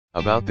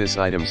About this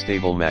item: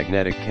 stable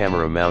magnetic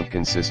camera mount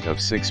consists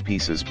of 6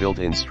 pieces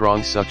built-in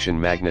strong suction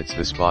magnets.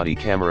 This body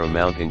camera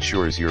mount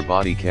ensures your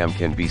body cam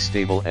can be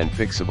stable and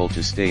fixable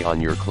to stay on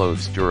your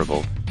clothes.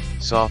 Durable,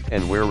 soft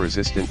and wear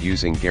resistant,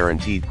 using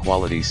guaranteed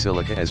quality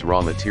silica as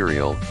raw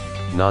material,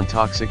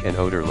 non-toxic and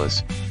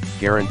odorless.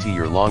 Guarantee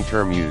your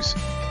long-term use.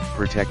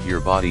 Protect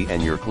your body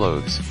and your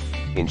clothes.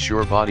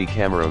 Ensure body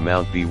camera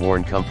mount be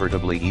worn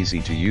comfortably.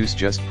 Easy to use.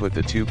 Just put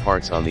the 2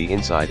 parts on the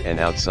inside and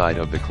outside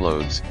of the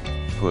clothes.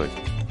 Put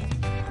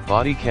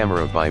body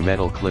camera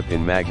bimetal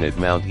clip-in magnet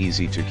mount,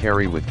 easy to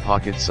carry with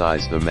pocket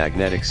size. The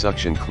magnetic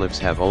suction clips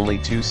have only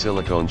 2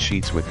 silicone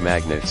sheets with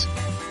magnets,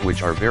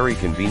 which are very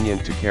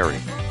convenient to carry.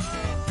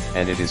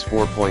 And it is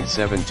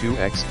 4.72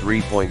 x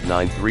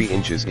 3.93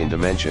 inches in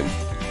dimension.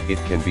 It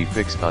can be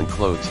fixed on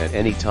clothes at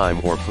any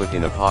time or put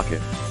in a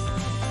pocket.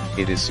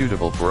 It is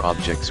suitable for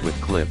objects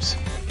with clips.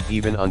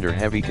 Even under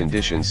heavy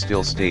conditions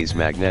still stays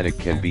magnetic.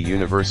 Can be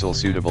universal,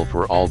 suitable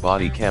for all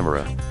body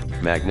camera.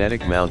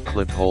 Magnetic mount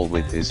clip hole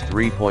width is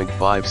 3.5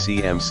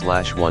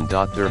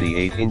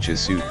 cm/1.38 inches.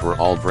 Suit for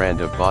all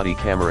brand of body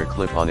camera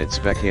clip on its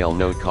speckale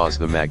note, cause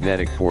the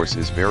magnetic force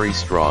is very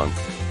strong.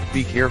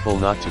 Be careful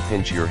not to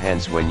pinch your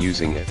hands when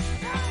using it.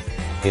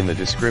 In the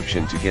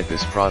description to get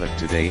this product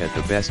today at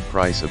the best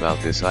price.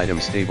 About this item: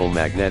 stable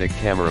magnetic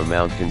camera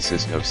mount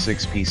consists of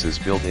 6 pieces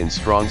built-in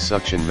strong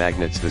suction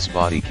magnets. This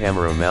body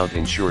camera mount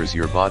ensures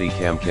your body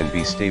cam can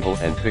be stable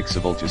and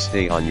fixable to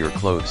stay on your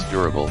clothes.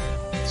 Durable,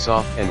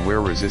 soft and wear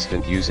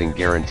resistant, using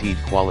guaranteed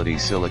quality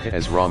silica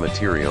as raw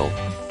material,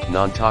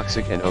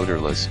 non-toxic and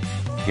odorless.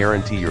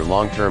 Guarantee your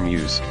long-term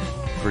use.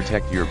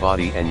 Protect your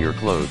body and your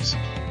clothes.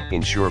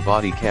 Ensure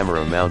body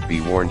camera mount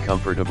be worn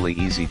comfortably.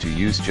 Easy to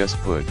use. Just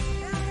put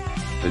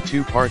the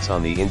 2 parts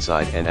on the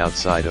inside and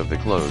outside of the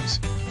clothes.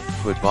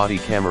 Put body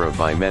camera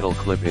bimetal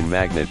clip-in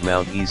magnet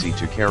mount, easy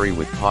to carry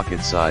with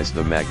pocket size.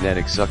 The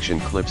magnetic suction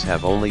clips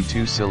have only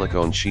 2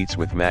 silicone sheets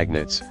with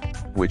magnets,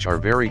 which are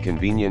very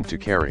convenient to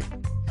carry.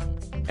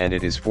 And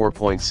it is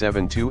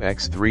 4.72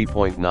 x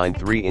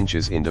 3.93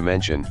 inches in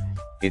dimension.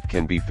 It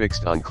can be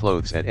fixed on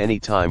clothes at any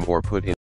time or put in